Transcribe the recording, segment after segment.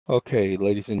Okay,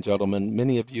 ladies and gentlemen,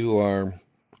 many of you are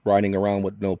riding around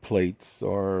with no plates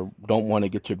or don't want to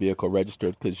get your vehicle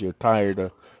registered because you're tired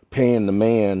of paying the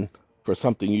man for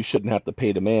something you shouldn't have to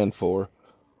pay the man for,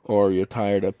 or you're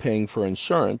tired of paying for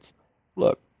insurance.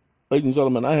 Look, ladies and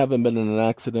gentlemen, I haven't been in an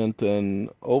accident in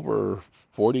over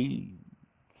 40,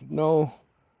 no,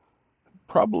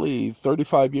 probably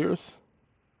 35 years.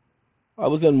 I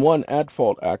was in one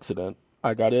at-fault accident.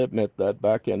 I got to admit that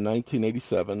back in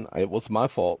 1987, it was my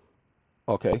fault.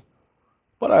 Okay.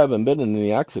 But I haven't been in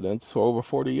any accidents for over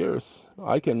 40 years. No,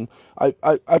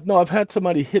 I've had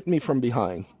somebody hit me from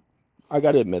behind. I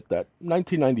got to admit that.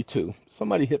 1992,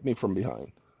 somebody hit me from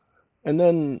behind. And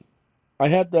then I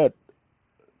had that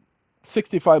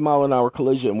 65-mile-an-hour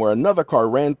collision where another car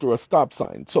ran through a stop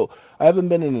sign. So I haven't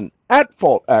been in an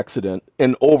at-fault accident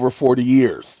in over 40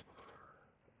 years.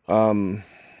 Um,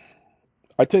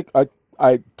 I take,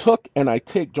 I took and I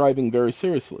take driving very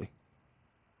seriously.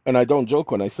 And I don't joke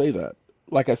when I say that.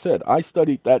 Like I said, I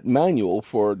studied that manual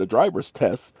for the driver's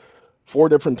test 4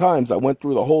 different times. I went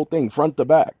through the whole thing front to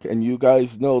back, and you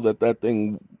guys know that that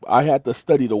thing, I had to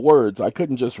study the words. I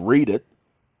couldn't just read it.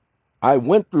 I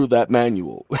went through that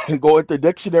manual and go into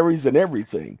dictionaries and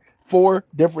everything 4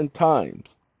 different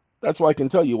times. That's why I can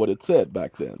tell you what it said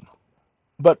back then.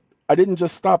 But I didn't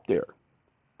just stop there.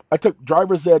 I took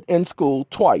driver's ed in school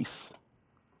twice,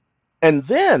 and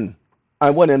then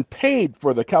I went and paid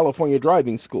for the California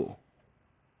driving school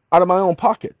out of my own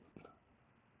pocket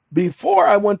before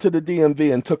I went to the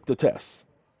DMV and took the test.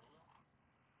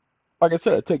 Like I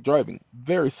said, I take driving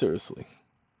very seriously.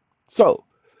 So,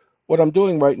 what I'm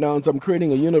doing right now is I'm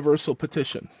creating a universal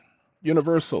petition.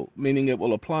 Universal, meaning it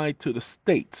will apply to the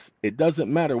states. It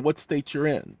doesn't matter what state you're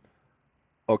in,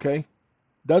 okay?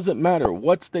 Doesn't matter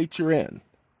what state you're in.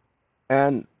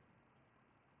 And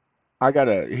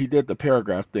he did the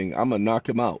paragraph thing. I'm gonna knock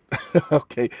him out.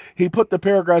 Okay. He put the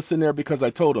paragraphs in there because I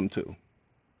told him to.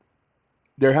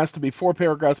 There has to be 4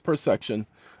 paragraphs per section,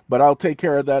 but I'll take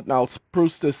care of that and I'll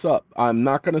spruce this up. I'm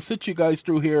not going to sit you guys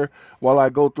through here while I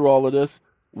go through all of this.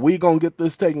 We going to get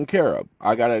this taken care of.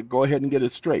 I got to go ahead and get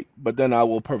it straight, but then I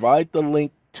will provide the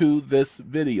link to this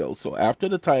video. So after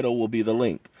the title will be the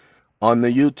link on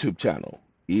the YouTube channel,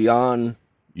 EeoN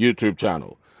YouTube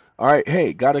channel. All right.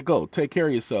 Hey, got to go. Take care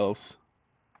of yourselves.